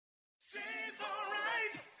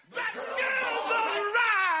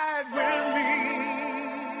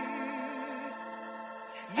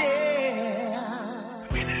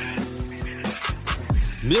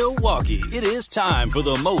Milwaukee, it is time for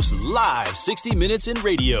the most live 60 minutes in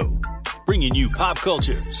radio. Bringing you pop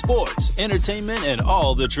culture, sports, entertainment, and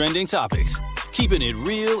all the trending topics. Keeping it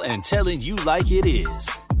real and telling you like it is.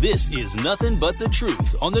 This is Nothing But the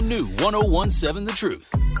Truth on the new 101.7 The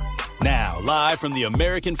Truth. Now, live from the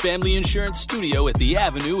American Family Insurance Studio at the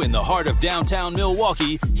Avenue in the heart of downtown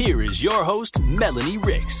Milwaukee, here is your host, Melanie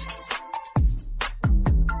Ricks.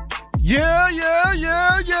 Yeah.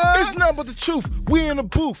 It's nothing but the truth. We in the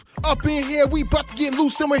booth. Up in here, we about to get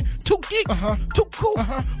loose. And we too geeks, too cool.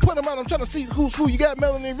 Put them out. I'm trying to see who's who. You got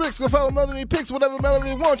Melanie Ricks. Go follow Melanie Picks. Whatever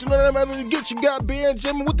Melanie wants. You know that Melanie gets. You got Ben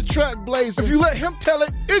Jimmy with the track blazing. If you let him tell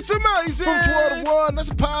it, it's amazing. From 12 to 1, that's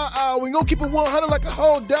a power hour. We gon' keep it 100 like a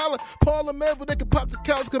whole dollar. Paul and Mel, but they can pop the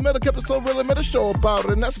couch. Cause Mel kept it so real and made a show about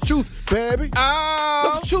it. And that's the truth, baby.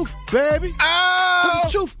 That's the truth, baby. That's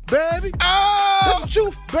the truth, baby. That's the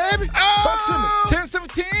truth, baby. Talk to me.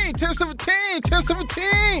 10-17, 10-17,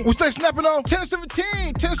 10-17. We stay snapping on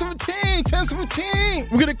 10-17, 10-17,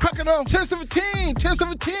 10-17. We get it cracking on 10-17,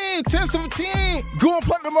 10-17, 10-17. Go and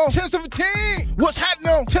plug them on 10-17. What's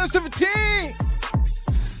happening on 10-17?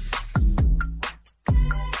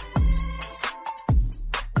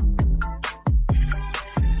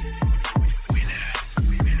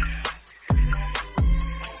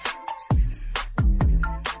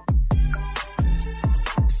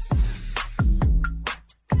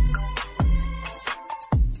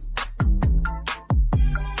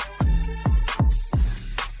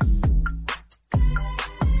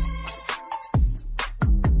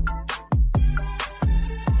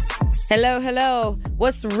 Hello.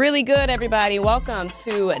 What's really good, everybody? Welcome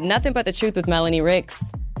to Nothing But the Truth with Melanie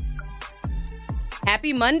Ricks.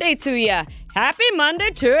 Happy Monday to ya. Happy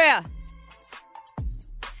Monday to ya.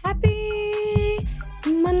 Happy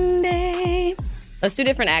Monday. Let's do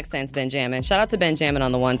different accents, Benjamin. Shout out to Benjamin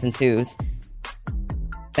on the ones and twos.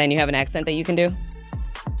 Ben, you have an accent that you can do?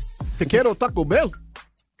 Te quiero Taco Bell.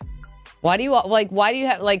 Why do you have,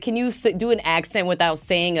 can you do an accent without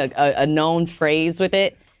saying a known phrase with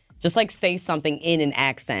it? Just say something in an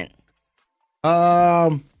accent.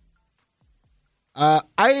 All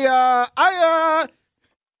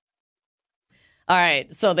right,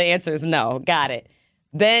 so the answer is no. Got it.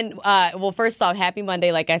 Ben, well, first off, happy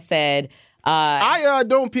Monday, like I said. I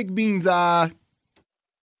don't pick beans. No,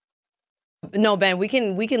 Ben, we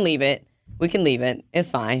can leave it. We can leave it.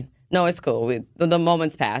 It's fine. No, it's cool. The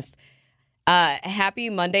moment's passed.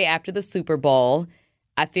 Happy Monday after the Super Bowl.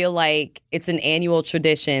 I feel like it's an annual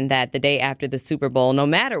tradition that the day after the Super Bowl, no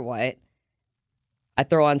matter what, I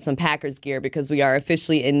throw on some Packers gear because we are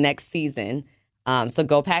officially in next season. So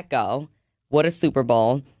go Pack go. What a Super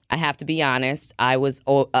Bowl. I have to be honest. I was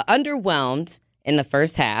underwhelmed in the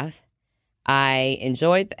first half. I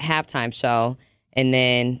enjoyed the halftime show, and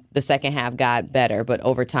then the second half got better, but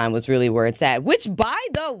overtime was really where it's at. Which, by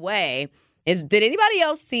the way, did anybody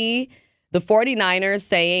else see the 49ers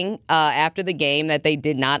saying after the game that they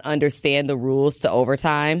did not understand the rules to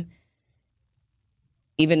overtime,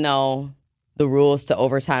 even though the rules to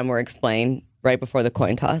overtime were explained right before the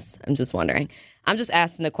coin toss? I'm just wondering. I'm just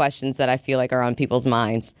asking the questions that I feel like are on people's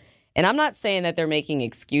minds. And I'm not saying that they're making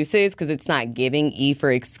excuses because it's not giving E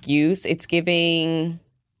for excuse. It's giving,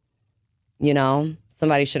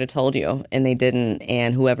 somebody should have told you and they didn't.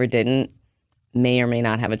 And whoever didn't may or may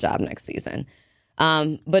not have a job next season.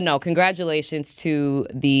 But no, congratulations to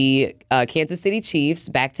the Kansas City Chiefs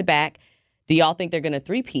back-to-back. Do y'all think they're going to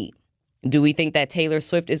three-peat? Do we think that Taylor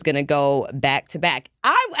Swift is going to go back-to-back?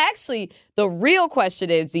 The real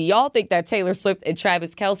question is, do y'all think that Taylor Swift and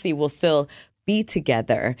Travis Kelce will still be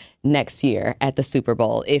together next year at the Super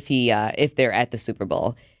Bowl if they're at the Super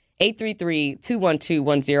Bowl?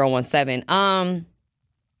 833-212-1017.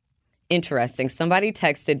 Interesting. Somebody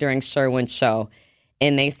texted during Sherwin's show,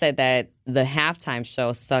 and they said that the halftime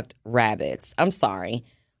show sucked rabbits. I'm sorry.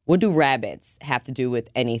 What do rabbits have to do with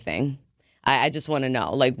anything? I just want to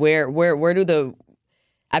know. Where do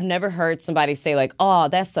I've never heard somebody say, oh,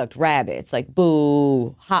 that sucked rabbits.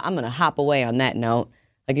 Boo. I'm going to hop away on that note.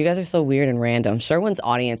 You guys are so weird and random. Sherwin's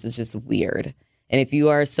audience is just weird. And if you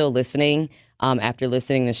are still listening, after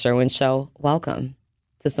listening to Sherwin's show, welcome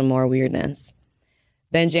to some more weirdness.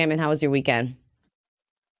 Benjamin, how was your weekend?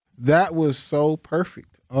 That was so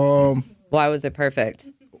perfect. Why was it perfect?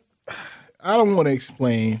 I don't want to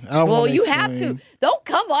explain. You have to. Don't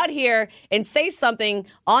come on here and say something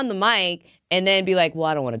on the mic and then be like, well,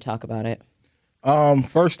 I don't want to talk about it.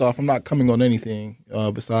 First off, I'm not coming on anything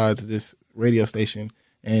besides this radio station.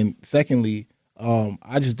 And secondly,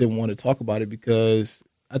 I just didn't want to talk about it because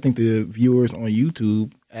I think the viewers on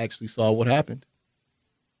YouTube actually saw what happened.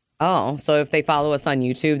 Oh, so if they follow us on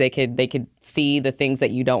YouTube, they could see the things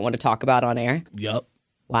that you don't want to talk about on air? Yep.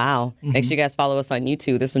 Wow. Make sure you guys follow us on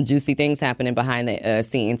YouTube. There's some juicy things happening behind the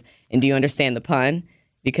scenes. And do you understand the pun?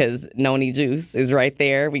 Because Noni Juice is right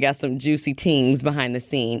there. We got some juicy tings behind the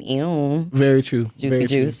scene. Ew. Very true. Juicy Very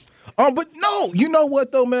juice. True. But no, you know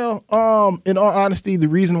what though, Mel? In all honesty, the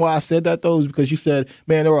reason why I said that though is because you said,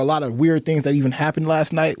 man, there were a lot of weird things that even happened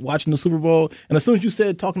last night watching the Super Bowl. And as soon as you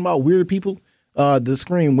said talking about weird people, the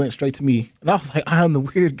screen went straight to me. And I was like, I am the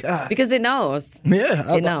weird guy. Because it knows.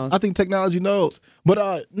 Yeah. It knows. I think technology knows.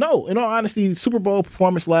 But no, in all honesty, Super Bowl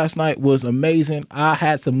performance last night was amazing. I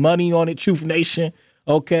had some money on it, Truth Nation.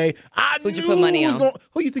 Okay. Who'd you put money on?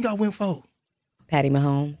 Who you think I went for? Patty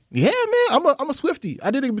Mahomes. Yeah, man. I'm a Swiftie. I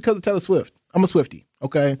did it because of Taylor Swift. I'm a Swiftie.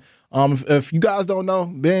 Okay. If you guys don't know,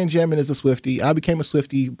 Benjamin is a Swiftie. I became a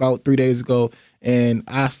Swiftie about 3 days ago, and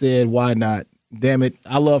I said, why not? Damn it.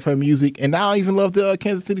 I love her music, and now I even love the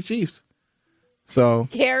Kansas City Chiefs. So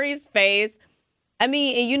Carrie's face. I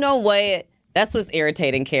mean, and you know what? That's what's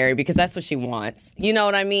irritating Carrie, because that's what she wants. You know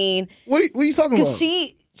what I mean? What are you talking about?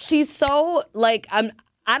 Because she's so like,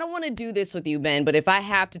 I don't want to do this with you, Ben, but if I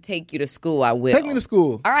have to take you to school, I will. Take me to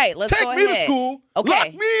school. All right, let's go ahead. Take me to school. Okay.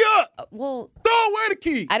 Lock me up. Well, throw away the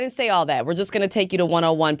key. I didn't say all that. We're just going to take you to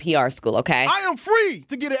 101 PR school, okay? I am free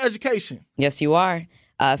to get an education. Yes, you are.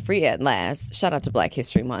 Free at last. Shout out to Black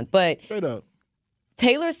History Month. But straight up.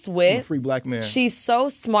 Taylor Swift, I'm a free black man. She's so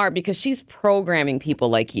smart because she's programming people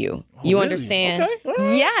like you. You really? Understand? Okay. All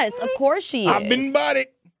right. Yes, of course she is. I've been about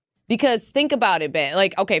it. Because think about it, Ben.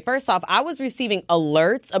 Like, okay, first off, I was receiving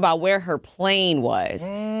alerts about where her plane was.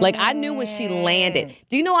 Like, I knew when she landed.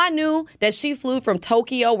 Do you know I knew that she flew from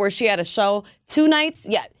Tokyo, where she had a show 2 nights?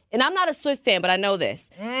 Yeah. And I'm not a Swift fan, but I know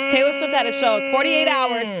this. Taylor Swift had a show 48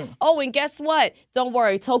 hours. Oh, and guess what? Don't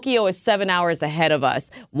worry. Tokyo is 7 hours ahead of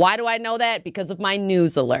us. Why do I know that? Because of my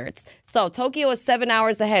news alerts. So Tokyo is 7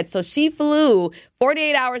 hours ahead. So she flew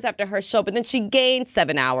 48 hours after her show, but then she gained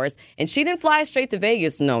 7 hours. And she didn't fly straight to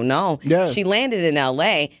Vegas. No. Yeah. She landed in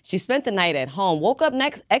L.A. She spent the night at home, woke up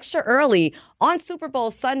extra early on Super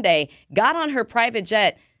Bowl Sunday, got on her private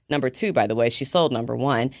jet. Number 2, by the way, she sold number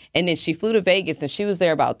 1. And then she flew to Vegas, and she was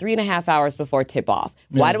there about 3.5 hours before tip-off.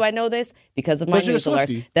 Yeah. Why do I know this? Because of my news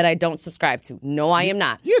alerts that I don't subscribe to. No, I am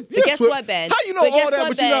not. Yes, but guess what, Ben? How you know all that,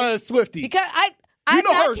 but you're not a Swiftie? Because I'm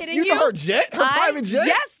not kidding you. You know her jet? Her private jet?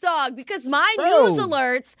 Yes, dog, because my news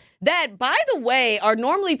alerts that, by the way, are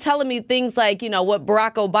normally telling me things like, you know, what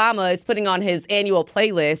Barack Obama is putting on his annual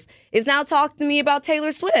playlist is now talking to me about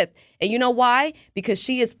Taylor Swift. And you know why? Because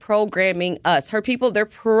she is programming us. Her people, they're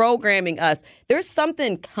programming us. There's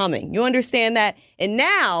something coming. You understand that? And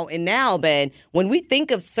now, Ben, when we think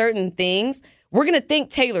of certain things, we're going to think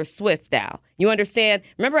Taylor Swift now. You understand?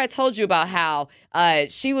 Remember I told you about how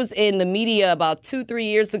she was in the media about 2-3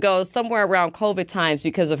 years ago, somewhere around COVID times,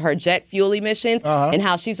 because of her jet fuel emissions and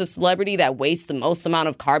how she's a celebrity that wastes the most amount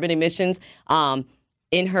of carbon emissions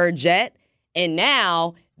in her jet. And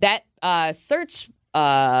now that search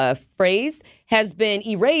phrase has been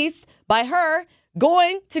erased by her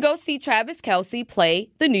going to go see Travis Kelce play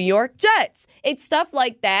the New York Jets. It's stuff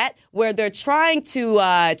like that where they're trying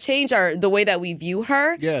to change the way that we view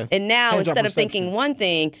her. Yeah. And now Change instead of thinking one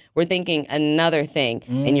thing, we're thinking another thing.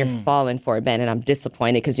 And you're falling for it, Ben. And I'm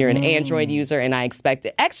disappointed because you're an Android user and I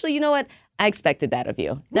expected. Actually, you know what? I expected that of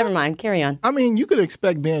you. Never mind. Carry on. I mean, you could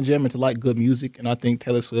expect Benjamin to like good music, and I think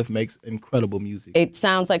Taylor Swift makes incredible music. It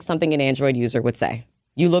sounds like something an Android user would say.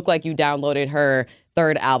 You look like you downloaded her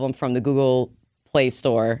 3rd album from the Google Play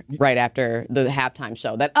Store right after the halftime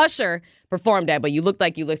show that Usher performed at, but you looked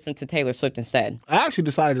like you listened to Taylor Swift instead. I actually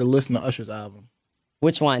decided to listen to Usher's album.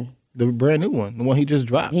 Which one? The brand new one, the one he just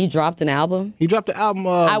dropped. He dropped an album? He dropped the album.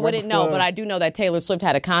 I wouldn't know, but I do know that Taylor Swift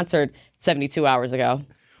had a concert 72 hours ago.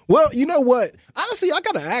 Well, you know what? Honestly, I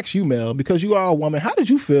got to ask you, Mel, because you are a woman. How did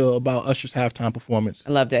you feel about Usher's halftime performance?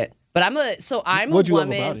 I loved it. But I'm a woman. What'd you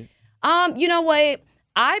love about it? You know what?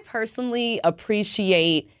 I personally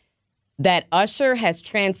appreciate that Usher has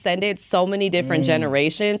transcended so many different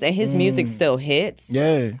generations and his music still hits.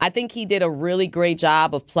 Yeah. I think he did a really great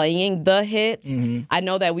job of playing the hits. I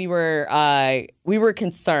know that we were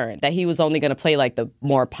concerned that he was only going to play like the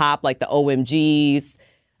more pop, like the OMGs.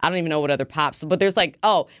 I don't even know what other pops, but there's like,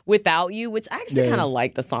 Without You, which I actually kind of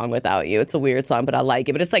like the song Without You. It's a weird song, but I like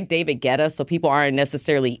it. But it's like David Guetta, so people aren't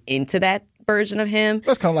necessarily into that version of him.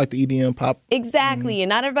 That's kind of like the EDM pop. Exactly, and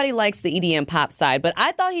not everybody likes the EDM pop side, but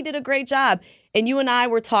I thought he did a great job. And you and I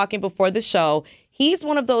were talking before the show. He's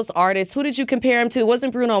one of those artists. Who did you compare him to? It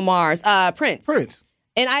wasn't Bruno Mars. Prince.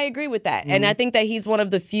 And I agree with that. And I think that he's one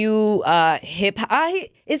of the few hip hop.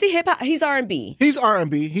 Is he hip hop? He's R&B. He's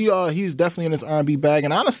R&B. He's definitely in his R&B bag.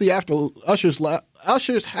 And honestly, after Usher's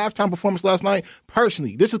halftime performance last night,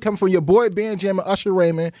 personally, this is coming from your boy Band Jammer Usher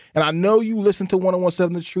Raymond. And I know you listen to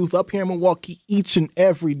 101.7 The Truth up here in Milwaukee each and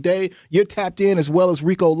every day. You're tapped in as well as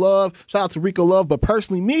Rico Love. Shout out to Rico Love. But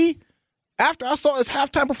personally, me, after I saw his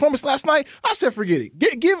halftime performance last night, I said, forget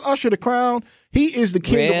it. Give Usher the crown. He is the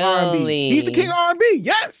king of R&B. He's the king of R&B.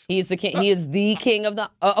 Yes. He's the king. He is the king of the.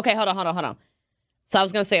 Okay, hold on. So I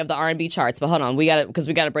was going to say of the R&B charts, but hold on, we got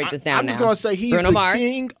to break this down. I'm just going to say he's Bruno Mars,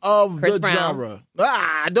 king of Chris the Brown. Genre.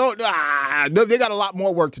 They got a lot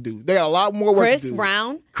more work to do. Chris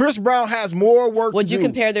Brown. Chris Brown has more work. Would to you do.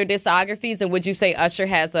 compare their discographies, and would you say Usher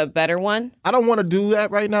has a better one? I don't want to do that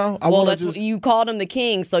right now. You called him the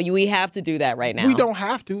king, so we have to do that right now. We don't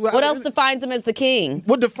have to. What else defines him as the king?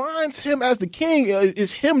 What defines him as the king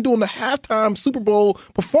is him doing the halftime Super Bowl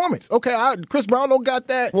performance. Okay, Chris Brown don't got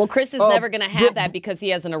that. Well, Chris is never going to have that because he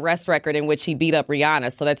has an arrest record in which he beat up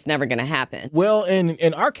Rihanna, so that's never going to happen. Well,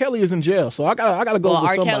 and R. Kelly is in jail, so I gotta go with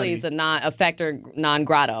somebody. Well, R. Kelly's a factor non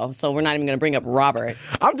grata, so we're not even going to bring up Robert.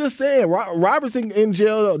 I'm just saying, Robert's in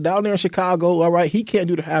jail down there in Chicago. All right, he can't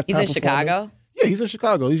do the halftime. He's in Chicago? Yeah, he's in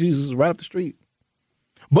Chicago. He's right up the street.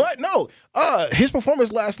 But no, his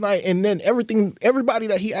performance last night, and then everybody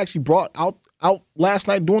that he actually brought out last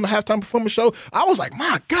night doing the halftime performance show, I was like,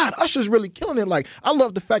 my God, Usher's really killing it. Like, I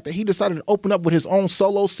love the fact that he decided to open up with his own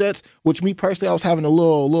solo sets, which me personally, I was having a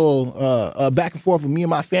little back and forth with me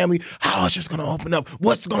and my family. How Usher's going to open up?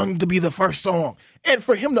 What's going to be the first song? And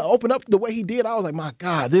for him to open up the way he did, I was like, my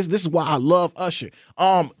God, this is why I love Usher.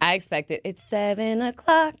 I expected it's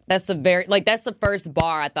 7:00. That's the first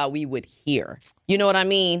bar I thought we would hear. You know what I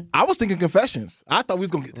mean? I was thinking Confessions. I thought we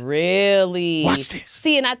was going to get Really? Watch this.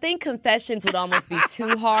 See, and I think Confessions would almost be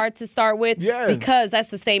too hard to start with because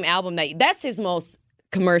that's the same album that's his most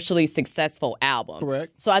commercially successful album.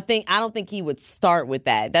 Correct. So I don't think he would start with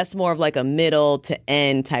that. That's more of like a middle to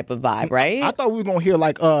end type of vibe, right? I thought we were going to hear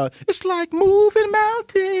like, it's like moving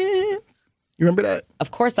mountains. You remember that?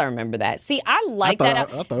 Of course I remember that. See, I like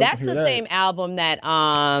that. That's the same album that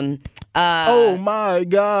oh my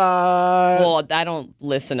God. Well, I don't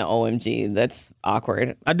listen to OMG. That's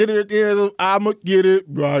awkward. I did it at the end. I'ma get it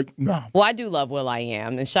right now. Well, I do love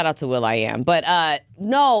will.i.am, and shout out to will.i.am. But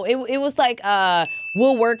no, it was like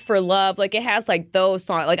We'll Work for Love. Like, it has like those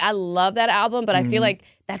songs. Like, I love that album, but I feel like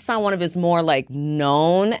that's not one of his more like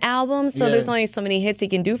known albums. So there's only so many hits he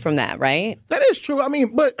can do from that, right? That is true. I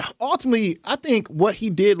mean, but ultimately, I think what he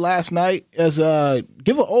did last night is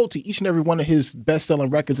give an ode to each and every one of his best-selling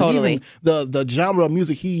records. Totally. And even the genre of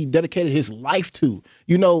music he dedicated his life to.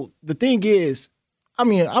 You know, the thing is, I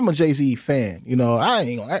mean, I'm a Jay-Z fan. You know,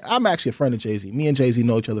 I'm actually a friend of Jay-Z. Me and Jay-Z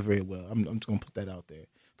know each other very well. I'm just going to put that out there.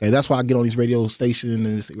 Okay, that's why I get on these radio stations and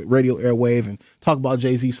this radio airwave and talk about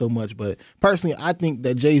Jay-Z so much. But personally, I think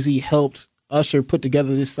that Jay-Z helped Usher put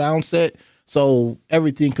together this sound set so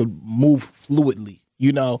everything could move fluidly,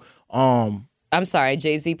 you know. I'm sorry,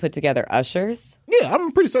 Jay-Z put together Usher's? Yeah,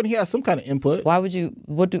 I'm pretty certain he has some kind of input. What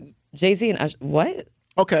do Jay-Z and Usher, what?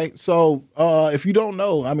 Okay, so if you don't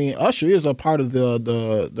know, I mean, Usher is a part of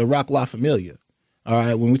the Rock La Familia. All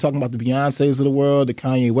right, when we're talking about the Beyoncés of the world, the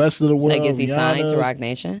Kanye West of the world. Like, is he signed to Rock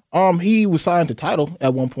Nation? He was signed to Tidal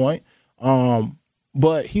at one point,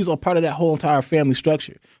 but he's a part of that whole entire family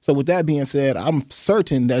structure. So with that being said, I'm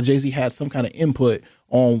certain that Jay-Z had some kind of input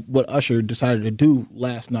on what Usher decided to do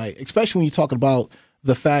last night, especially when you're talking about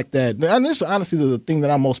the fact that, and this is honestly the thing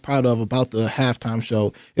that I'm most proud of about the halftime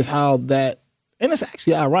show, is how that, and it's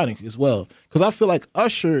actually ironic as well, because I feel like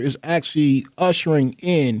Usher is actually ushering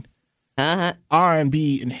in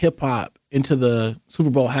R&B and hip hop into the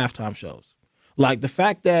Super Bowl halftime shows. Like the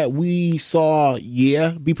fact that we saw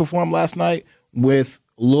be performed last night with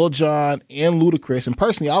Lil Jon and Ludacris, and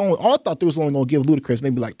personally, I thought they was only going to give Ludacris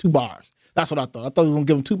maybe like 2 bars. That's what I thought. I thought they were going to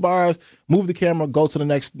give him 2 bars, move the camera, go to the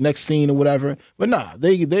next scene or whatever. But nah,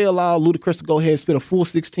 they allow Ludacris to go ahead and spit a full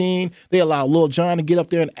 16. They allow Lil Jon to get up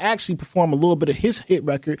there and actually perform a little bit of his hit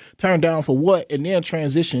record, Turn Down for What, and then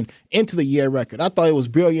transition into the Yeah record. I thought it was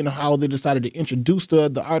brilliant how they decided to introduce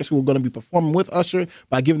the artists who were going to be performing with Usher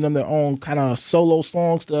by giving them their own kind of solo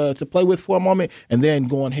songs to play with for a moment, and then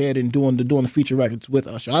going ahead and doing the feature records with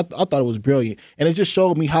Usher. I thought it was brilliant. And it just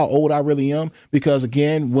showed me how old I really am, because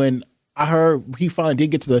again, when I heard he finally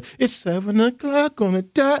did get to it's 7:00 on the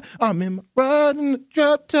dot, I'm in my ride in the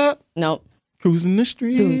drop top. Nope. Cruising the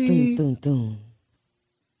streets. Doom, doom, doom, doom.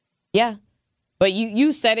 Yeah. But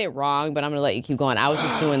you said it wrong, but I'm going to let you keep going. I was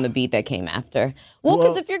just doing the beat that came after. Well,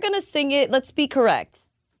 because if you're going to sing it, let's be correct.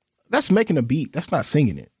 That's making a beat. That's not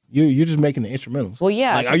singing it. You're just making the instrumentals. Well,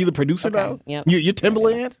 yeah. Like, are you the producer now? Yep. You're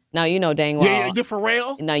Timberland? Now you know dang well. Yeah, you're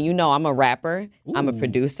Pharrell? Now you know I'm a rapper. Ooh. I'm a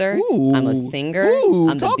producer. Ooh. I'm a singer. Ooh.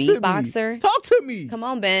 I'm the beatboxer. Talk to me. Come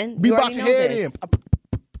on, Ben. You Beatbox already your know head this. in.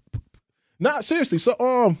 Nah, seriously.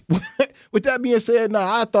 So, with that being said,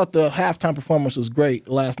 I thought the halftime performance was great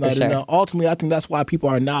last night. Sure. And ultimately, I think that's why people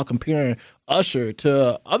are now comparing Usher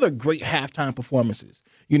to other great halftime performances.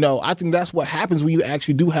 I think that's what happens when you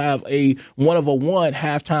actually do have a one-of-a-one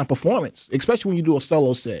halftime performance, especially when you do a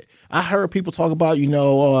solo set. I heard people talk about,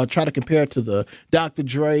 try to compare it to the Dr.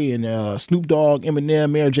 Dre and Snoop Dogg,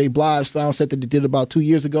 Eminem, Mary J. Blige sound set that they did about 2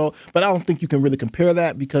 years ago. But I don't think you can really compare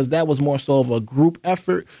that because that was more so of a group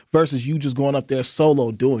effort versus you just going up there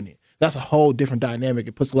solo doing it. That's a whole different dynamic.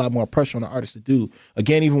 It puts a lot more pressure on the artist to do.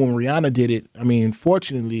 Again, even when Rihanna did it,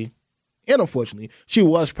 fortunately and unfortunately, she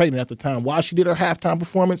was pregnant at the time while she did her halftime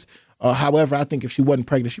performance. However, I think if she wasn't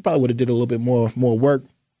pregnant, she probably would have did a little bit more work.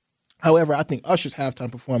 However, I think Usher's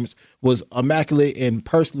halftime performance was immaculate and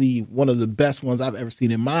personally one of the best ones I've ever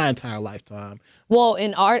seen in my entire lifetime. Well,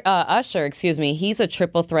 in Usher, he's a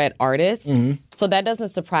triple threat artist. Mm-hmm. So that doesn't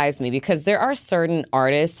surprise me because there are certain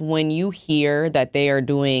artists when you hear that they are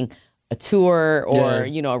doing a tour or,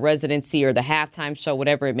 a residency or the halftime show,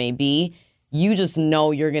 whatever it may be, you just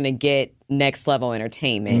know you're going to get next level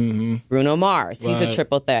entertainment. Mm-hmm. Bruno Mars, he's a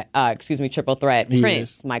triple threat.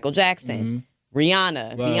 Prince, Michael Jackson,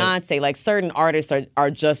 Rihanna, Beyonce. Like certain artists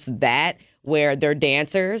are just that, where they're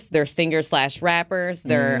dancers, they're singers/rappers,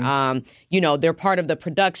 they're they're part of the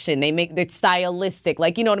production. They make it stylistic,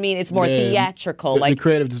 like you know what I mean. It's more theatrical, the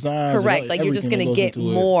creative design. Correct, like you're just gonna get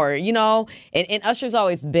more, And Usher's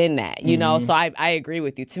always been that, So I agree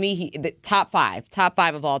with you. To me, the top five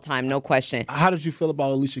of all time, no question. How did you feel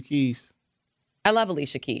about Alicia Keys? I love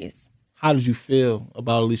Alicia Keys. How did you feel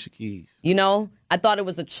about Alicia Keys? I thought it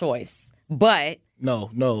was a choice, but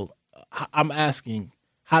no, I'm asking.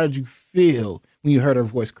 How did you feel when you heard her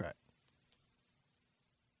voice crack?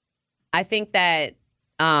 I think that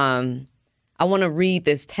I want to read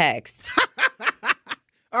this text.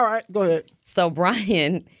 All right, go ahead. So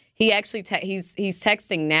Brian, he actually he's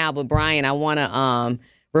texting now, but Brian, I want to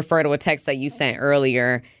refer to a text that you sent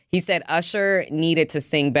earlier. He said Usher needed to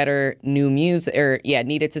sing better new music,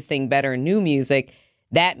 needed to sing better new music.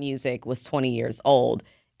 That music was 20 years old.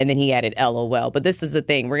 And then he added LOL. But this is the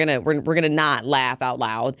thing. We're gonna not laugh out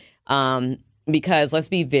loud because let's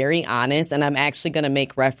be very honest. And I'm actually going to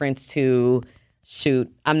make reference to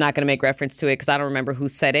I'm not going to make reference to it because I don't remember who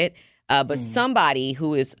said it. But somebody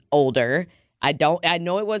who is older. I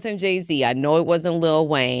know it wasn't Jay-Z. I know it wasn't Lil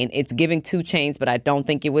Wayne. It's giving 2 Chainz, but I don't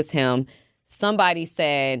think it was him. Somebody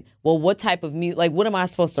said, "Well, what type of music? Like, what am I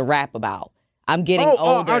supposed to rap about? I'm getting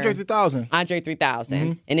older." Andre 3000. Andre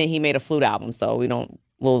 3000, and then he made a flute album. So we don't.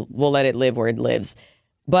 We'll let it live where it lives.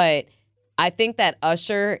 But I think that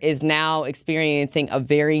Usher is now experiencing a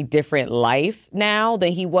very different life now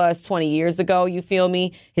than he was 20 years ago. You feel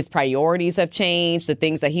me? His priorities have changed. The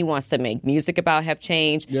things that he wants to make music about have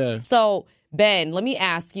changed. Yeah. So, Ben, let me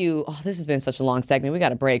ask you. Oh, this has been such a long segment. We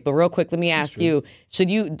got a break. But real quick, let me ask you, do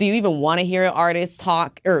you even want to hear an artist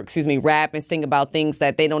rap and sing about things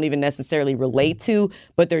that they don't even necessarily relate to,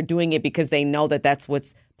 but they're doing it because they know that that's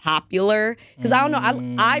what's popular? Because I don't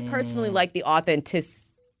know. I personally like the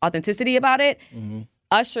authenticity about it. Mm-hmm.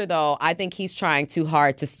 Usher, though, I think he's trying too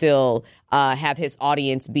hard to still have his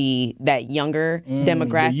audience be that younger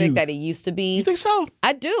demographic that it used to be. You think so?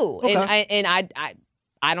 I do. Okay. And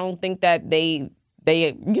I don't think that they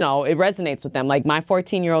it resonates with them. Like my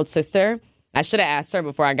 14-year-old sister, I should have asked her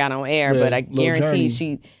before I got on air, but I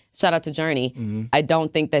guarantee shout out to Journey. Mm-hmm. I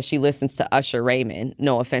don't think that she listens to Usher Raymond.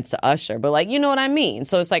 No offense to Usher, but like, you know what I mean?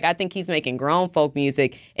 So it's like, I think he's making grown folk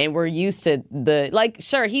music and we're used to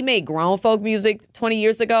sure, he made grown folk music 20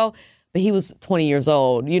 years ago, but he was 20 years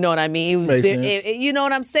old. You know what I mean? It was, you know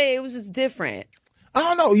what I'm saying? It was just different. I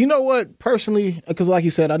don't know. You know what? Personally, because like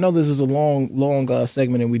you said, I know this is a long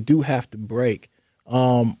segment and we do have to break.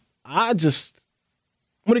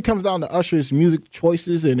 When it comes down to Usher's music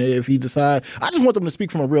choices and if he decides, I just want them to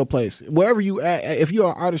speak from a real place. Wherever you at, if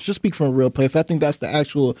you're an artist, just speak from a real place. I think that's the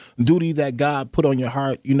actual duty that God put on your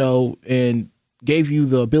heart, and gave you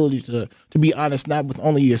the ability to be honest, not with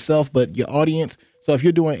only yourself, but your audience. So if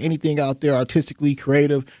you're doing anything out there artistically,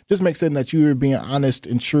 creative, just make certain that you're being honest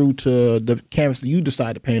and true to the canvas that you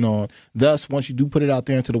decide to paint on. Thus, once you do put it out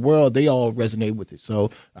there into the world, they all resonate with it.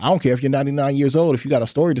 So I don't care if you're 99 years old, if you got a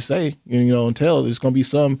story to say, and tell, there's going to be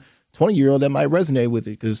some 20-year-old that might resonate with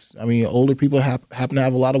it because, older people happen to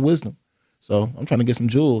have a lot of wisdom. So I'm trying to get some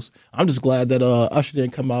jewels. I'm just glad that Usher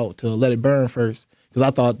didn't come out to Let It Burn first. Because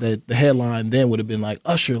I thought that the headline then would have been like,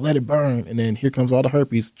 Usher, let it burn. And then here comes all the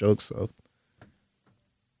herpes jokes. So,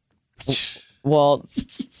 well,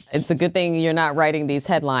 it's a good thing you're not writing these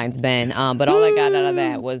headlines, Ben. But all I got out of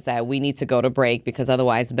that was that we need to go to break because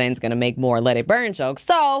otherwise Ben's going to make more let it burn jokes.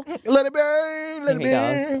 So, let it burn, let it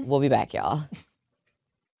burn. We'll be back, y'all.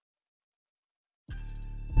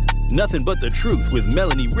 Nothing But the Truth with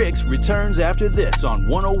Melanie Ricks returns after this on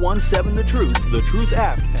 1017 The Truth, The Truth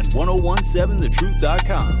app, and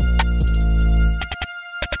 1017thetruth.com.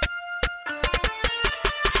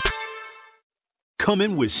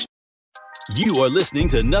 Coming with you are listening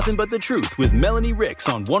to Nothing But the Truth with Melanie Ricks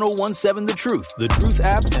on 1017 The Truth, The Truth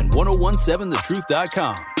app, and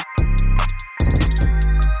 1017thetruth.com.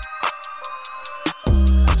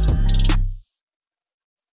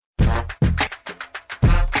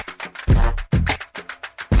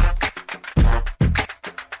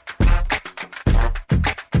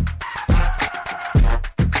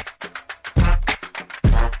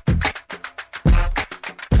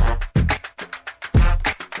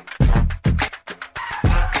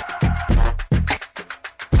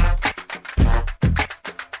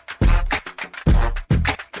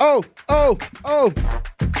 Oh,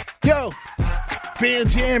 yo,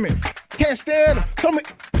 Benjamin, can't stand him. Come in.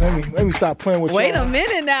 Let me stop playing with you. Wait a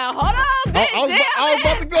minute now. Hold on, Benjamin. I was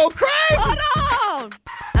about to go crazy. Hold on.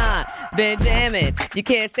 Benjamin, you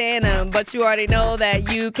can't stand him, but you already know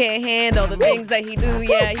that you can't handle the things that he do.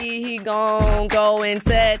 Yeah, he gon' go and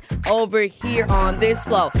set over here on this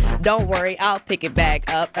flow. Don't worry, I'll pick it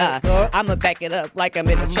back up. I'ma back it up like I'm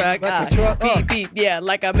in a truck. Beep, beep, yeah,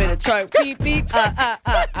 like I'm in a truck. Beep, beep,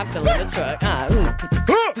 I'm still in the truck.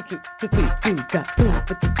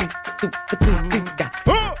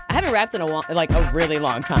 I haven't rapped in a really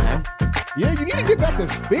long time. Yeah, you need to get back to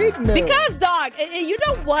speaking now. Because, dog, and you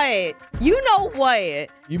know what?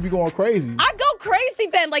 You be going crazy. I go crazy,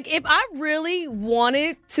 Ben. Like, if I really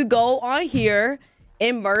wanted to go on here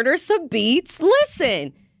and murder some beats,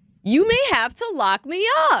 listen, you may have to lock me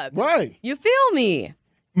up. Right. You feel me?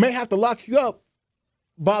 May have to lock you up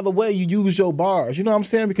by the way you use your bars. You know what I'm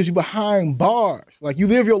saying? Because you're behind bars. Like, you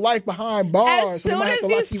live your life behind bars. So they might have to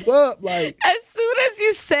lock you up. Like, as soon as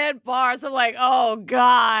you said bars, I'm like, oh,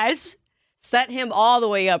 gosh. Set him all the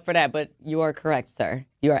way up for that. But you are correct, sir.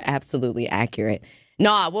 You are absolutely accurate.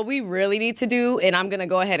 Nah, what we really need to do, and I'm going to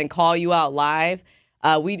go ahead and call you out live,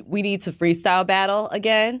 we need to freestyle battle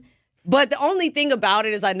again. But the only thing about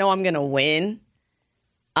it is I know I'm going to win.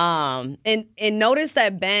 And notice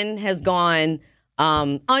that Ben has gone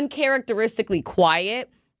uncharacteristically quiet.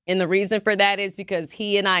 And the reason for that is because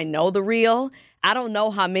he and I know the real. I don't know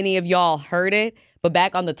how many of y'all heard it, but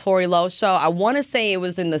back on the Tori Lowe show, I want to say it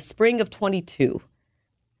was in the spring of 22.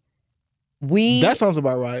 That sounds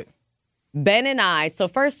about right. Ben and I, so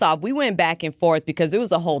first off, we went back and forth because it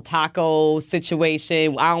was a whole taco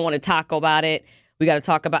situation. I don't want to talk about it. We got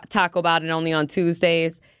to talk about it only on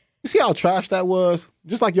Tuesdays. You see how trash that was?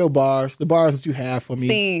 Just like your bars, the bars that you have for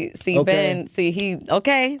me. See, okay. Ben,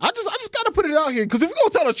 okay. I just got to put it out here because if we're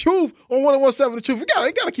going to tell the truth on 1017 The Truth, we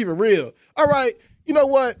got to keep it real. All right. You know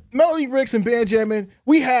what? Melanie Ricks and Benjamin,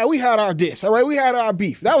 we had our diss. All right. We had our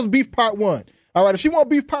beef. That was beef part 1. All right. If she want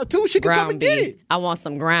beef part 2, she can come and get it. I want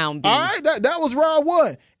some ground beef. All right. That was round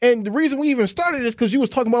 1. And the reason we even started is because you was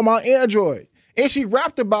talking about my Android. And she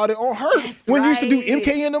rapped about it on her when you used to do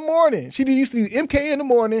MK in the morning. She used to do MK in the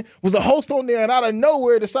morning, was a host on there, and out of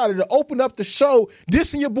nowhere decided to open up the show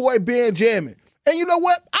dissing your boy Benjamin. And you know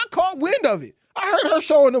what? I caught wind of it. I heard her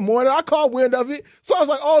show in the morning. I caught wind of it. So I was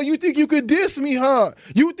like, oh, you think you could diss me, huh?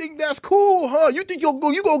 You think that's cool, huh? You think you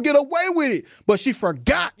gonna get away with it. But she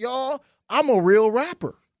forgot, y'all. I'm a real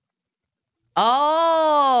rapper.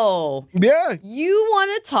 Oh. Yeah. You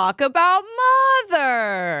want to talk about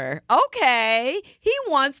mother. Okay. He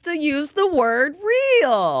wants to use the word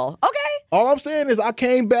real. Okay. All I'm saying is I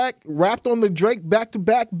came back, rapped on the Drake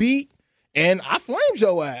back-to-back beat, and I flamed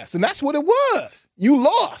your ass. And that's what it was. You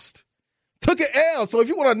lost. Took an L. So if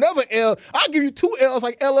you want another L, I'll give you 2 L's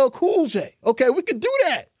like LL Cool J. Okay, we could do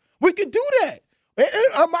that. And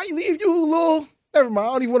I might leave you a little... Never mind.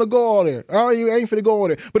 I don't even want to go all there. I ain't finna go all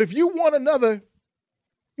there. But if you want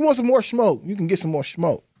you want some more smoke, you can get some more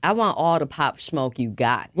smoke. I want all the pop smoke you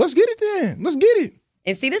got. Let's get it then. Let's get it.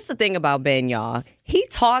 And see, this is the thing about Ben, y'all. He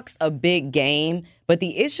talks a big game, but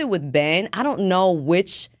the issue with Ben, I don't know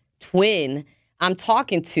which twin I'm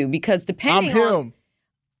talking to because depending I'm him.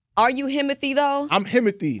 Are you Himothy, though? I'm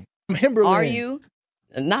Himothy. I'm Himberlin. Are you?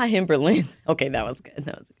 Not Himberlin. Okay, that was good.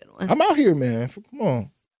 That was a good one. I'm out here, man. Come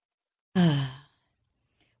on.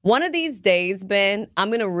 One of these days, Ben, I'm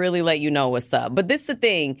going to really let you know what's up. But this is the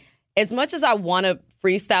thing. as much as I want to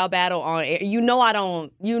freestyle battle on air,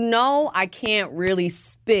 I can't really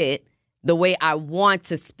spit the way I want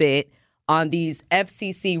to spit on these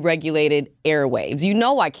FCC regulated airwaves. You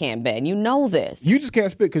know I can't, Ben. You know this. You just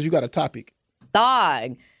can't spit because you got a topic.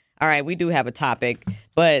 Dog. All right, we do have a topic,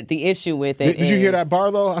 but the issue with it Did you hear that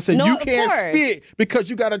bar, though? I said, No, you of can't course. spit because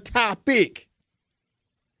you got a topic.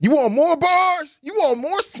 You want more bars? You want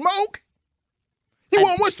more smoke? You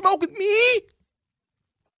want more smoke with me?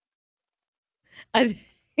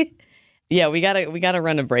 Yeah, we gotta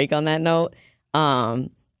run a break on that note.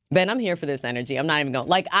 Ben, I'm here for this energy. I'm not even going.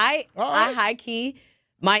 Like I high key.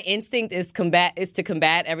 My instinct is to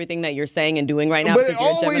combat everything that you're saying and doing right now But because it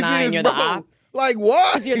you're a always Gemini is, and you're the bro. op. Like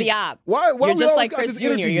what? Because you're the op. Why You're we just always like got Chris this Jr.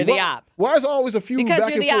 energy? You're the Why- op. Why is always a few Because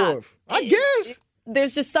back you're and the op. forth? I guess.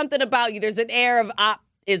 There's just something about you. There's an air of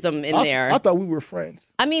opism in there. I thought we were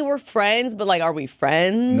friends. I mean, we're friends, but like, are we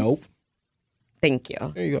friends? Nope. Thank you.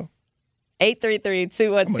 There you go.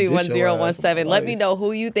 833-212-1017. Let me know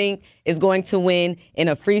who you think is going to win in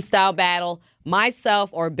a freestyle battle. Myself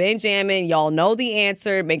or Benjamin. Y'all know the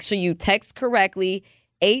answer. Make sure you text correctly.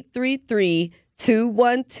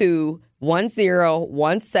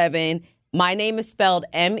 833-212-1017. My name is spelled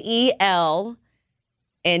M-E-L.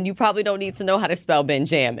 And you probably don't need to know how to spell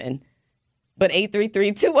Benjamin. But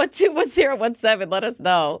 833-212-1017. Let us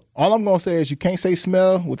know. All I'm going to say is you can't say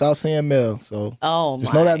smell without saying Mel. So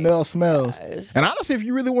just know that Mel smells. And honestly, if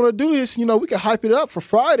you really want to do this, we can hype it up for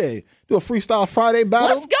Friday. Do a Freestyle Friday battle.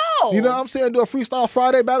 Let's go. You know what I'm saying? Do a Freestyle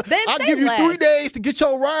Friday battle. Ben, I'll say give you less. 3 days to get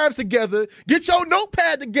your rhymes together. Get your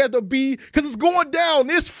notepad together, B, because it's going down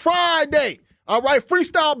this Friday. All right,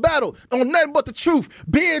 freestyle battle on Nothing But the Truth.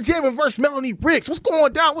 Benjamin versus Melanie Ricks. What's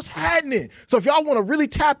going down? What's happening? So if y'all want to really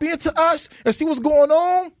tap into us and see what's going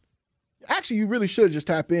on, actually, you really should just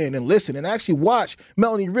tap in and listen and actually watch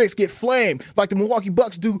Melanie Ricks get flamed like the Milwaukee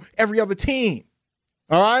Bucks do every other team.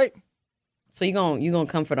 All right? So you gonna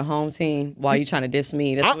come for the home team while you trying to diss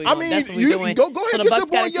me? That's what that's what we're doing. Go ahead, so the get Bucks your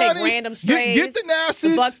boy gotta take Giannis. random strays. Get the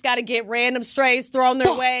Nasties. The Bucks got to get random strays thrown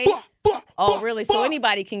their way. Oh, really? So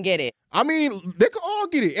anybody can get it. I mean, they can all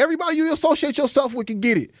get it. Everybody you associate yourself with can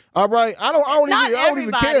get it. All right? I don't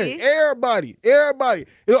even care. Everybody.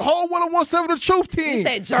 The whole 101.7 The Truth team. You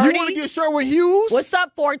said Journey? You want to get Sherwin Hughes? What's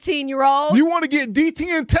up, 14-year-old? You want to get DT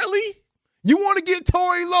and Telly? You want to get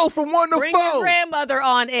Tori Lowe from 1 to 4? Bring your grandmother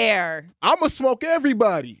on air. I'm going to smoke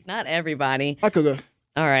everybody. Not everybody. I could go.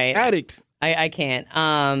 All right. Addict. I can't.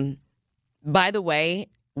 By the way,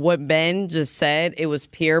 what Ben just said, it was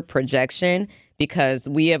pure projection because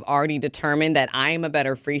we have already determined that I am a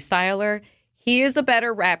better freestyler. He is a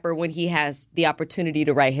better rapper when he has the opportunity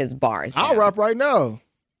to write his bars down. I'll rap right now.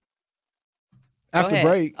 After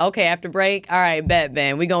break. Okay, after break. All right, bet,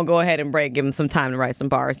 Ben. We're going to go ahead and break. Give him some time to write some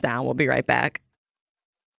bars down. We'll be right back.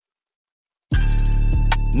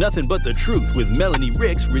 Nothing But the Truth with Melanie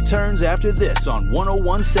Ricks returns after this on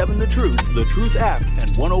 101.7 The Truth, The Truth app, and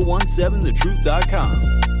 1017thetruth.com.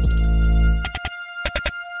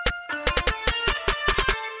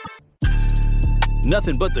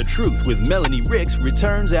 Nothing But the Truth with Melanie Ricks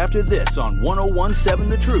returns after this on 1017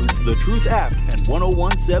 The Truth, The Truth app, and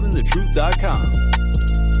 1017thetruth.com.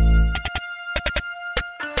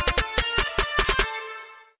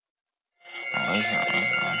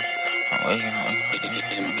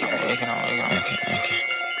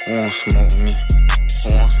 Who won't smoke with me? Who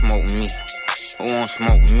won't smoke with me? Who won't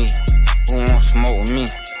smoke with me? Who won't smoke with me?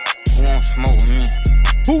 Who won't smoke with me?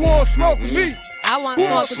 Who won't smoke with me? I want Who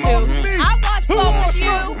smoke wants with smoke you. with me? I want Who smoke wants with you.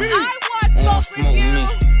 smoke with me? I want Who won't smoke with smoke with you. me?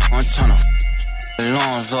 I'm tryna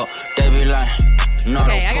lungs up. They be like, no,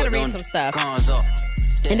 Okay, don't I gotta put read them some stuff. guns up.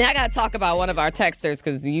 And then I got to talk about one of our texters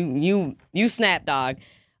because you snap, dog.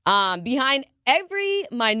 Behind every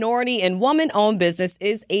minority and woman-owned business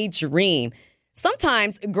is a dream.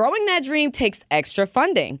 Sometimes growing that dream takes extra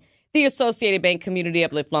funding. The Associated Bank Community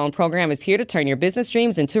Uplift Loan Program is here to turn your business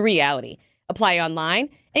dreams into reality. Apply online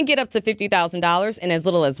and get up to $50,000 in as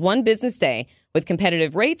little as one business day. With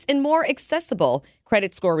competitive rates and more accessible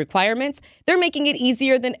credit score requirements, they're making it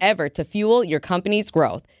easier than ever to fuel your company's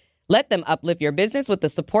growth. Let them uplift your business with the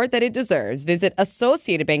support that it deserves. Visit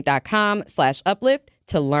associatedbank.com/uplift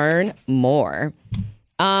to learn more.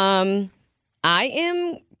 I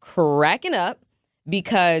am cracking up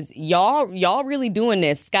because y'all really doing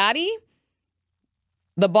this. Scotty,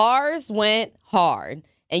 the bars went hard.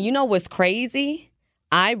 And you know what's crazy?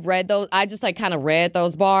 I read those. I just kind of read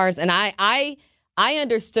those bars, and I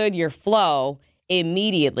understood your flow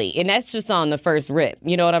immediately, and that's just on the first rip.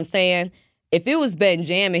 You know what I'm saying? If it was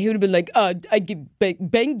Benjamin, he would have been like,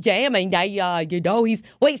 Benjamin, he's...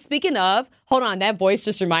 Wait, speaking of, hold on, that voice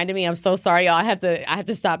just reminded me. I'm so sorry, y'all. I have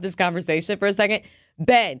to stop this conversation for a second.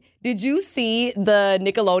 Ben, did you see the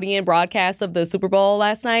Nickelodeon broadcast of the Super Bowl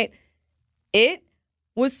last night? It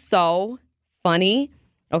was so funny.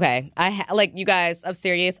 Okay, you guys, I'm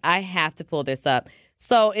serious. I have to pull this up.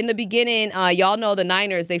 So in the beginning, y'all know the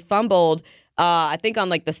Niners, they fumbled, I think on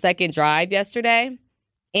like the second drive yesterday.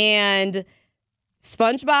 And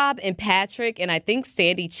SpongeBob and Patrick and I think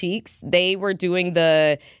Sandy Cheeks, they were doing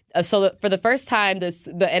for the first time, the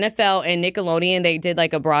NFL and Nickelodeon, they did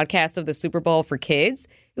like a broadcast of the Super Bowl for kids.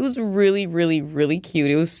 It was really, really, really cute.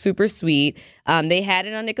 It was super sweet. They had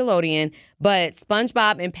it on Nickelodeon, but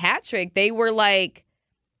SpongeBob and Patrick, they were, like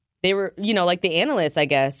the analysts, I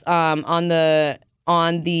guess, on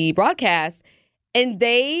the broadcast, and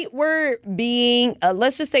they were being,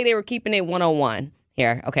 let's just say they were keeping it 101.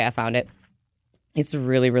 Here, okay, I found it. It's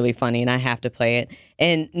really, really funny, and I have to play it.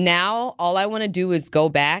 And now all I want to do is go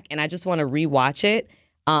back, and I just want to rewatch it,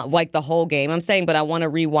 like the whole game, I'm saying, but I want to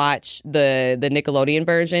rewatch the Nickelodeon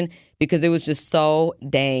version because it was just so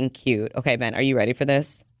dang cute. Okay, Ben, are you ready for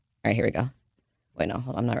this? All right, here we go. Wait, no,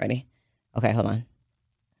 hold on, I'm not ready. Okay, hold on.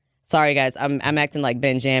 Sorry, guys, I'm acting like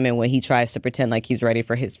Benjamin when he tries to pretend like he's ready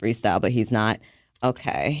for his freestyle, but he's not.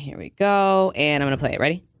 Okay, here we go, and I'm going to play it.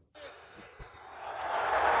 Ready?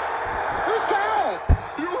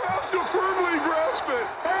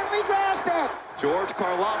 George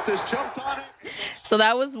Karlaftis jumped on it. So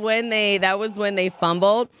that was when they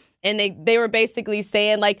fumbled, and they were basically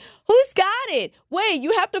saying, like, who's got it? Wait,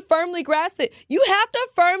 you have to firmly grasp it. You have to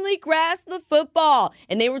firmly grasp the football.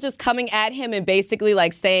 And they were just coming at him and basically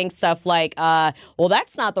like saying stuff like, well,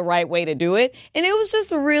 that's not the right way to do it. And it was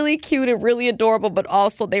just really cute and really adorable, but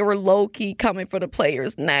also they were low-key coming for the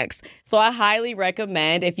players' necks. So I highly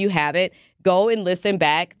recommend, if you have it, go and listen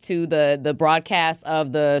back to the broadcast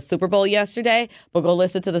of the Super Bowl yesterday, but go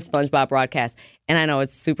listen to the SpongeBob broadcast. And I know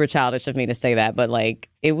it's super childish of me to say that, but like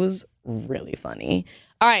it was really funny.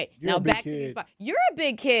 All right, now back to these. You're a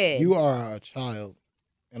big kid. You are a child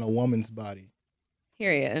in a woman's body.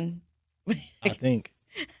 Period. I think.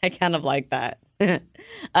 I kind of like that.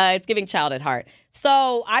 It's giving child at heart.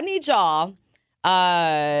 So I need y'all. Okay.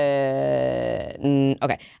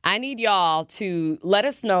 I need y'all to let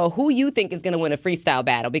us know who you think is going to win a freestyle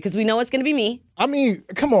battle because we know it's going to be me. I mean,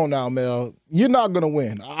 come on now, Mel. You're not going to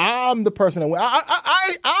win. I'm the person that win.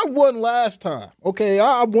 I won last time. Okay,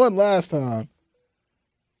 I won last time.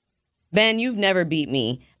 Ben, you've never beat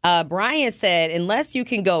me. Brian said, unless you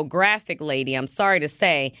can go graphic lady, I'm sorry to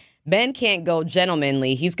say, Ben can't go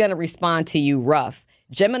gentlemanly. He's going to respond to you rough.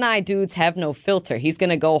 Gemini dudes have no filter. He's going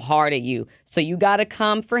to go hard at you. So you got to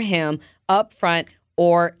come for him up front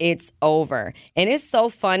or it's over. And it's so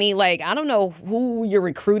funny. Like, I don't know who you're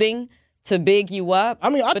recruiting to big you up. I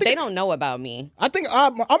mean, but they don't know about me. I think I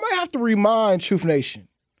might have to remind Truth Nation.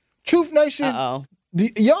 Truth Nation,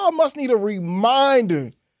 y'all must need a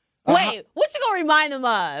reminder. Wait, what you going to remind them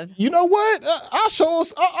of? You know what?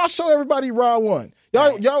 I'll show everybody round one.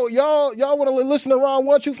 Y'all want to listen to round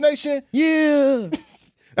one, Truth Nation? Yeah.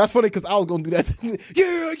 That's funny because I was going to do that.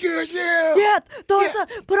 Yeah. Yeah,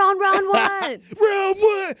 put on round one. Round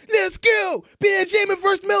one. Let's go. Benjamin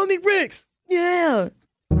versus Melanie Ricks. Yeah.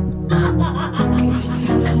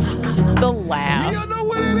 The laugh. You know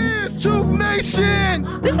what it is, Truth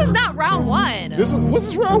Nation. This is not round one. This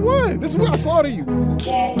is round one. This is where I slaughter you.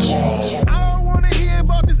 I don't want to hear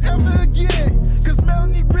about this ever again. Because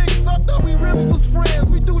Melanie Ricks, I thought we really was friends.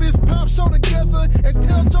 We do this pop show together and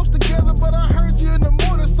tell jokes together. But I heard you in the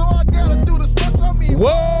morning, so I got to do the special. I mean,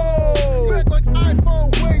 whoa. You act like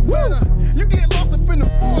iPhone way better. You get lost up in the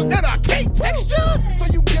forest and I can't text you. So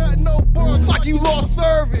you got no bars like you lost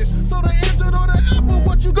service. So the Android or the Apple,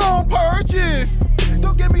 what you gon' purchase?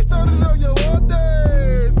 Don't get me started on your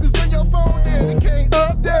updates. Cause on your phone then it can't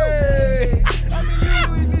update. I mean, you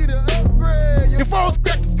really need an upgrade. Your phone's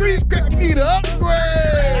cracked, the screen's cracked, you need an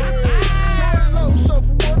upgrade. Turn low, show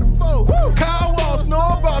from 1 to 4. Kyle Walsh,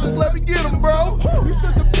 know about us, let me get him, bro. You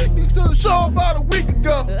sent the picnic to the show about a week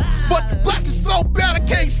ago. But the black is so bad I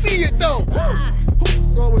can't see it, though.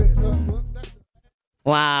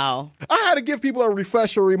 Wow. I had to give people a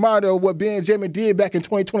refresher reminder of what Benjamin did back in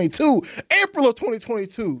 2022, April of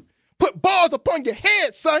 2022. Put bars upon your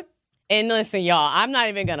head, son. And listen, y'all, I'm not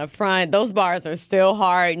even going to front. Those bars are still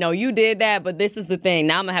hard. No, you did that, but this is the thing.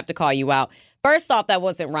 Now I'm going to have to call you out. First off, that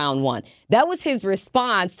wasn't round one. That was his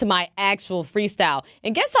response to my actual freestyle.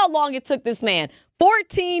 And guess how long it took this man?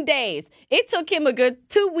 14 days. It took him a good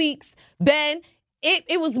 2 weeks. Ben,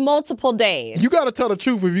 it was multiple days. You got to tell the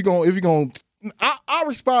truth if you're going to I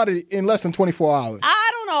responded in less than 24 hours.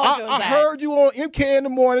 I don't know if it was I that. heard you on MK in the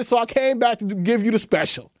morning, so I came back to give you the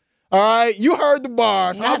special. All right? You heard the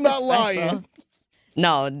bars. I'm not lying.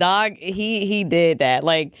 No, dog, he did that.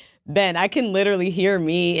 Like, Ben, I can literally hear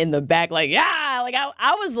me in the back, like, yeah, like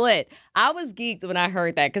I was lit. I was geeked when I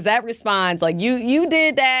heard that, because that response, like, you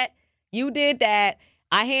did that. You did that.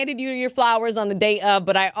 I handed you your flowers on the day of,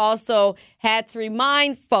 but I also had to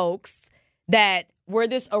remind folks that where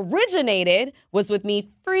this originated was with me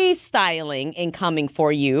freestyling and coming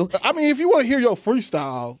for you. I mean, if you want to hear your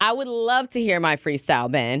freestyle. I would love to hear my freestyle,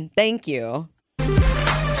 Ben. Thank you.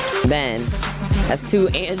 Ben has 2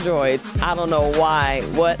 Androids. I don't know why.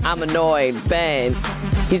 What? I'm annoyed. Ben,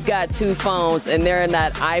 he's got 2 phones, and they're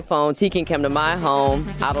not iPhones. He can come to my home.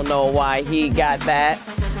 I don't know why he got that,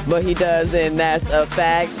 but he does, and that's a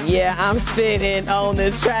fact. Yeah, I'm spitting on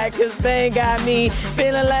this track, because Ben got me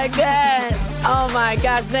feeling like that. Oh my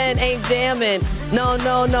gosh, Ben ain't jamming.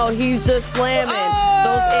 No, he's just slamming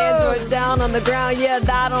those Androids down on the ground. Yeah,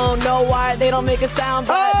 I don't know why they don't make a sound,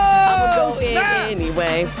 but I'm gonna go in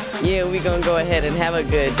anyway. Yeah, we gonna go ahead and have a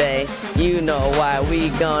good day. You know why we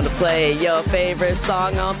gonna play your favorite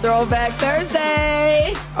song on Throwback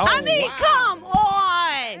Thursday. I mean, wow. come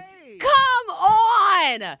on. Come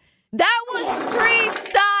on. That was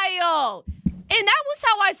freestyle. And that was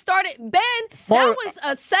how I started, Ben. That was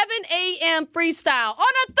a 7 a.m. freestyle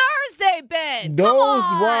on a Thursday, Ben. Those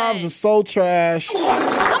rhymes are so trash. Come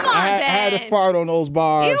on, I Ben. had to fart on those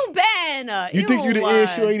bars. You, Ben. You think you the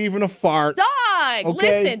issue, ain't even a fart. Dog,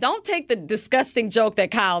 Okay. listen, don't take the disgusting joke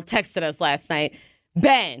that Kyle texted us last night.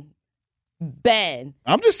 Ben.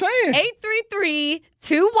 I'm just saying.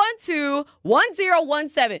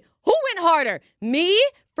 833-212-1017. Who went harder? Me,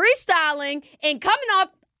 freestyling, and coming off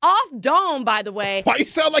dome, by the way. Why you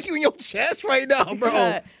sound like you in your chest right now, bro?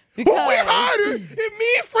 Who Because- went harder? If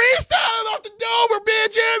me freestyling off the dome or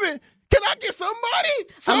Benjamin? Can I get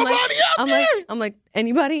somebody out there? I'm like,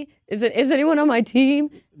 anybody? Is anyone on my team?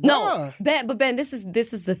 No, Nah. Ben, this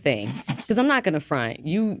is the thing, because I'm not gonna front.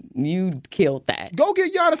 You killed that. Go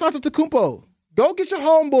get Giannis Antetokounmpo. Go get your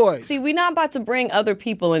homeboys. See, we're not about to bring other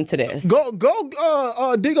people into this. Go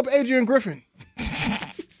dig up Adrian Griffin.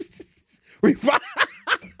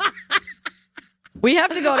 We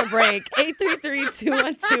have to go to break.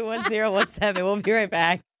 833-212-1017. We'll be right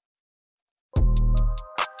back.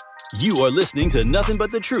 You are listening to Nothing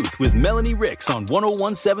But the Truth with Melanie Ricks on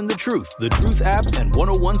 1017 The Truth, The Truth app, and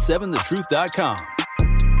 1017thetruth.com.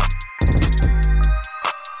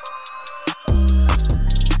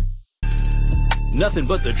 Nothing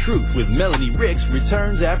But the Truth with Melanie Ricks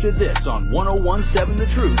returns after this on 1017 The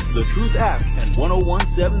Truth, The Truth app, and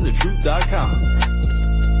 1017thetruth.com.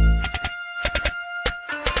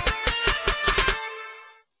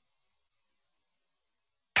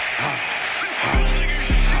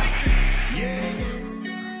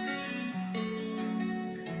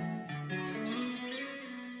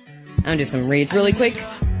 I'm going to do some reads really quick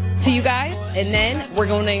to you guys, and then we're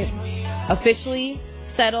going to officially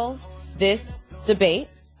settle this debate,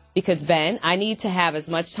 because, Ben, I need to have as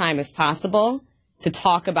much time as possible to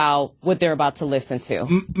talk about what they're about to listen to.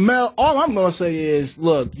 Mel, all I'm going to say is,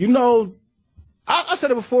 look, you know, I said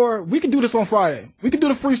it before, we can do this on Friday. We can do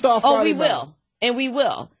the freestyle Friday. Oh, we night. will. And we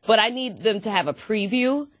will. But I need them to have a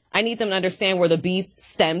preview. I need them to understand where the beef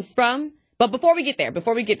stems from. But before we get there,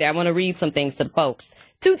 I want to read some things to the folks.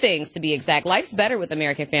 2 things, to be exact. Life's better with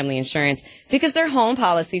American Family Insurance because their home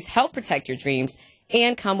policies help protect your dreams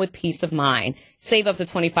and come with peace of mind. Save up to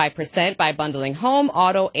 25% by bundling home,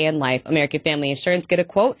 auto, and life. American Family Insurance. Get a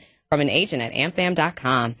quote from an agent at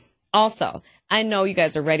amfam.com. Also, I know you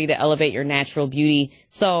guys are ready to elevate your natural beauty,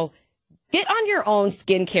 so get on your own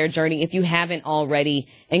skincare journey if you haven't already,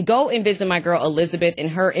 and go and visit my girl Elizabeth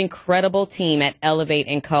and her incredible team at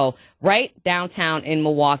Elevate & Co. right downtown in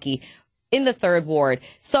Milwaukee in the 3rd Ward.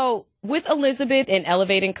 So with Elizabeth and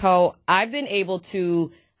Elevate & Co., I've been able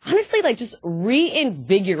to honestly, like, just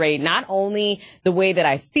reinvigorate not only the way that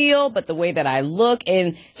I feel, but the way that I look,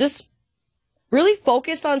 and just really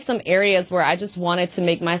focus on some areas where I just wanted to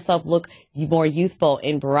make myself look more youthful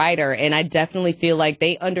and brighter. And I definitely feel like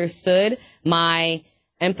they understood my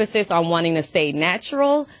emphasis on wanting to stay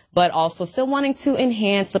natural, but also still wanting to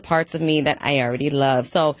enhance the parts of me that I already love.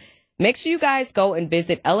 So make sure you guys go and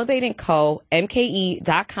visit Elevate & Co,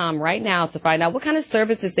 MKE.com right now to find out what kind of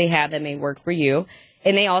services they have that may work for you.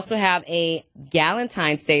 And they also have a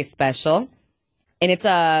Galentine's Day special, and it's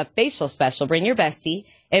a facial special. Bring your bestie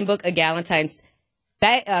and book a Galentine's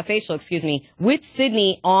facial, with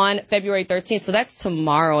Sydney on February 13th. So that's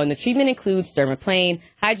tomorrow. And the treatment includes dermaplane,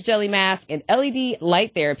 hydrogel mask, and LED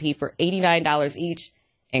light therapy for $89 each.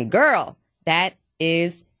 And girl, That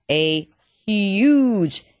is a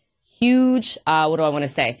huge, what do I want to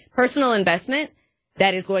say? Personal investment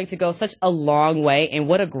that is going to go such a long way. And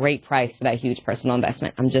what a great price for that huge personal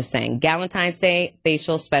investment. I'm just saying. Valentine's Day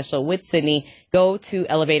facial special with Sydney. Go to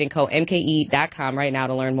elevateandco.mke.com right now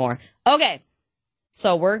to learn more. Okay.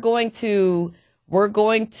 So we're going to,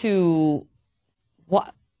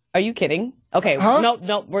 what? Are you kidding? Okay. Huh?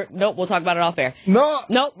 Nope. We'll talk about it off air.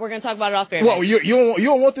 Nope. We're going to talk about it off air. Well, you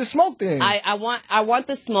don't want this smoke then. I want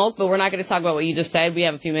the smoke, but we're not going to talk about what you just said. We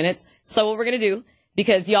have a few minutes. So what we're going to do,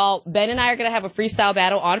 because y'all, Ben and I are going to have a freestyle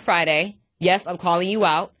battle on Friday. Yes, I'm calling you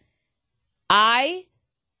out.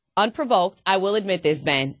 Unprovoked, I will admit this,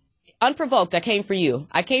 Ben. Unprovoked, I came for you.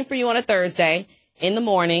 I came for you on a Thursday in the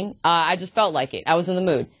morning. I just felt like it. I was in the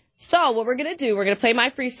mood. So what we're going to do, we're going to play my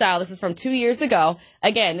freestyle. This is from 2 years ago.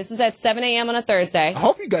 Again, this is at 7 a.m. on a Thursday. I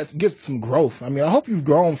hope you guys get some growth. I mean, I hope you've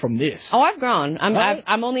grown from this. Oh, I've grown.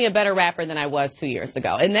 I'm only a better rapper than I was 2 years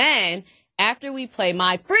ago. And then after we play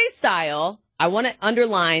my freestyle, I want to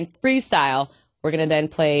underline freestyle. We're going to then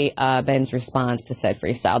play Ben's response to said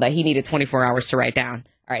freestyle that he needed 24 hours to write down.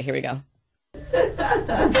 All right, here we go.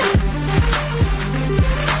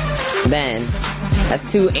 Ben,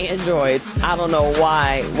 that's 2 androids. I don't know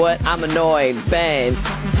why. What? I'm annoyed. Ben,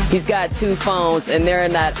 he's got 2 phones and they're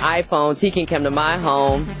not iPhones. He can come to my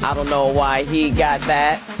home. I don't know why he got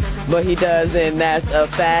that, but he doesn't. That's a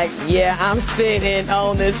fact. Yeah, I'm spitting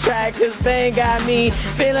on this track 'cause Ben got me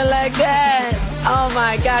feeling like that. Oh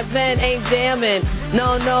my gosh, Ben ain't jamming.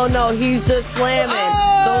 No, he's just slamming.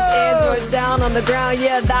 Those androids down on the ground,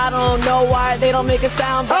 yeah, I don't know why they don't make a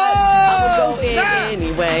sound, but I'ma go in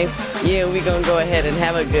anyway. Yeah, we gonna go ahead and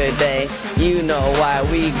have a good day. You know why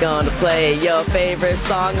we gonna play your favorite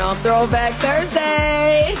song on Throwback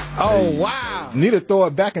Thursday. Oh, wow. Need to throw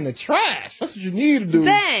it back in the trash. That's what you need to do.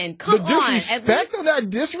 Ben, come on. The disrespect on that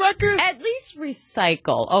diss record? At least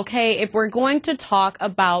recycle, okay? If we're going to talk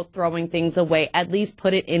about throwing things away, at least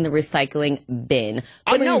put it in the recycling bin.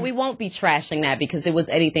 But no, we won't be trashing that because it was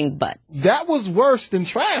anything but. That was worse than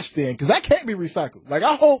trash then, because that can't be recycled. Like,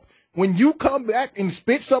 I hope when you come back and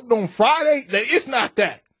spit something on Friday, that it's not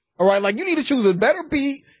that. All right, like, you need to choose a better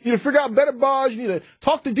beat. You need to figure out better bars. You need to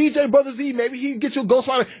talk to DJ Brother Z. Maybe he can get you a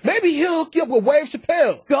ghostwriter. Maybe he'll hook you up with Wave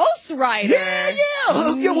Chappelle. Ghostwriter? Yeah.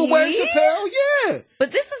 Hook you up with Wave Chappelle, yeah.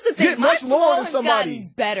 But this is the thing. Get much lower than somebody.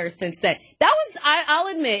 Gotten better since then. That was,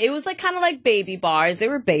 I'll admit, it was like kind of like baby bars. They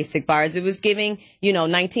were basic bars. It was giving,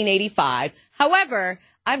 1985. However,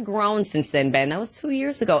 I've grown since then, Ben. That was 2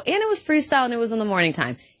 years ago. And it was freestyle and it was in the morning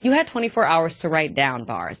time. You had 24 hours to write down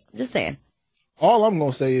bars. I'm just saying. All I'm going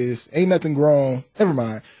to say is, ain't nothing grown. Never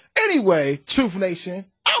mind. Anyway, Truth Nation,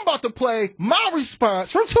 I'm about to play my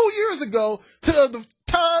response from 2 years ago to the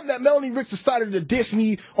time that Melanie Ricks decided to diss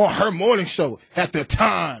me on her morning show at the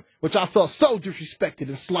time, which I felt so disrespected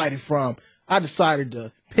and slighted from. I decided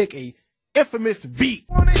to pick a infamous beat.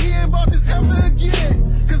 Wanna hear about this ever again?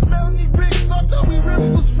 Cause Melanie Ricks, I thought we really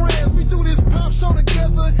was friends. We do this pop show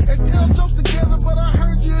together and tell jokes together, but I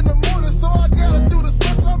heard you in the morning, so I gotta do the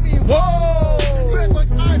special. I mean, whoa! Fed like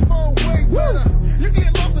iPhone, way better. You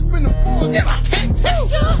get lost up in the forest, and I can't text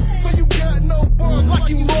you. So you got no bars like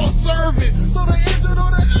you lost service. So the Android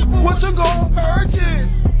or the Apple, what you gon'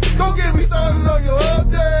 purchase? Don't get me started on your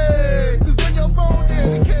updates. Cause then your phone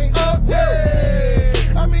then it can't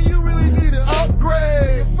update. I mean, you really need an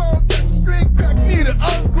upgrade. Your phone got the screen crack, need an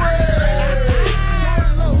upgrade.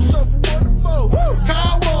 Jordan Low, show for 1 to 4.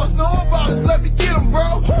 Kyle Ross, know about us, let me get him,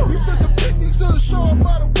 bro. You sent the pictures to the show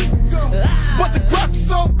about a week ago. But the graphics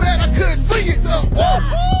so bad I couldn't see it though. How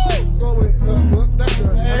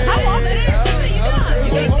long it is?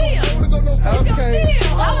 You can see him. You can see him.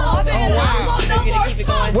 Hold on, Ben. I want no more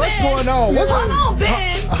smoke, What's Ben. going on? Hold on,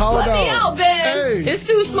 Ben. Hold Let me on. out, Ben. Hey. It's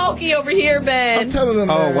too smoky over here, Ben. I'm telling them.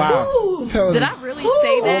 Oh, man. wow. Ooh. Telling Did them. I really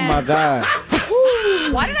say that? Oh my God.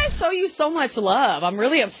 Why did I show you so much love? I'm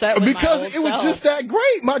really upset with Because my old it was self. just that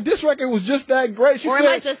great. My diss record was just that great. She Or said,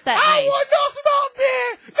 am I just that I nice? want no smoke,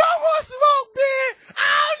 Ben. No more smoke, Ben. I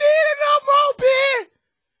don't need it no more, Ben.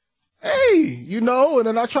 Hey, and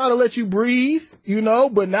then I try to let you breathe,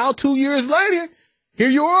 but now 2 years later, here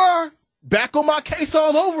you are, back on my case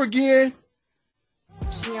all over again.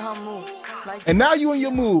 And now you in your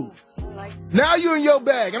move. Now you in your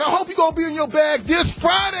bag. And I hope you're going to be in your bag this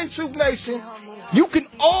Friday, Truth Nation. You can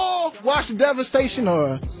all watch the devastation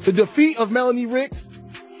or the defeat of Melanie Ricks.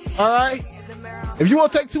 All right? If you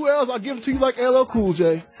want to take 2 L's, I'll give them to you like LL Cool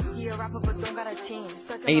J. Are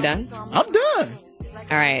you done? I'm done.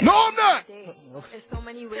 All right. No, I'm not.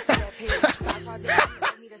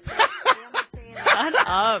 Shut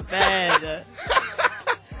up, Ben.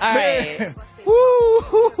 All right. Woo.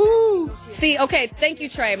 See, okay, thank you,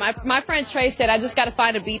 Trey. My friend Trey said I just got to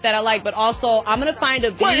find a beat that I like, but also I'm going to find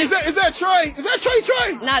a beat. Wait, is that Trey? Is that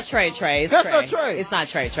Trey? Not Trey. It's That's Trey. not Trey. It's not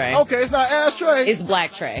Trey. Okay, it's not Ass Trey. It's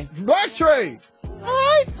Black Trey. Black Trey. All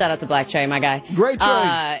right. Shout out to Black Trey, my guy. Great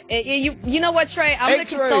Trey. You know what, Trey? I'm going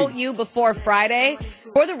to consult you before Friday.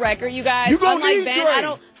 For the record, you guys, you gonna unlike need Ben,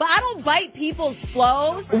 Trey. I don't bite people's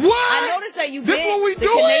flows. What? I noticed that you This bit what we the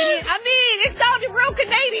doing? Canadian. I mean, it sounded real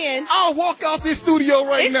Canadian. I'll walk out this studio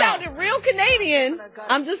now. It sounded real Canadian.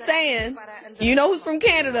 I'm just saying. You know who's from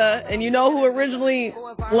Canada, and you know who originally...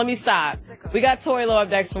 Let me stop. We got Toilo up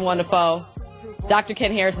next from 1 to 4. Dr.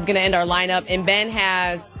 Ken Harris is going to end our lineup, and Ben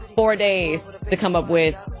has 4 days to come up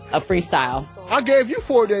with a freestyle. I gave you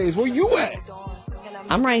 4 days. Where you at?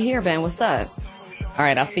 I'm right here, Ben. What's up? All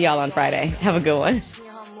right, I'll see y'all on Friday. Have a good one.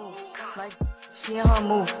 She in her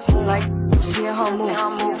move, like she in her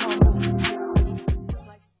move.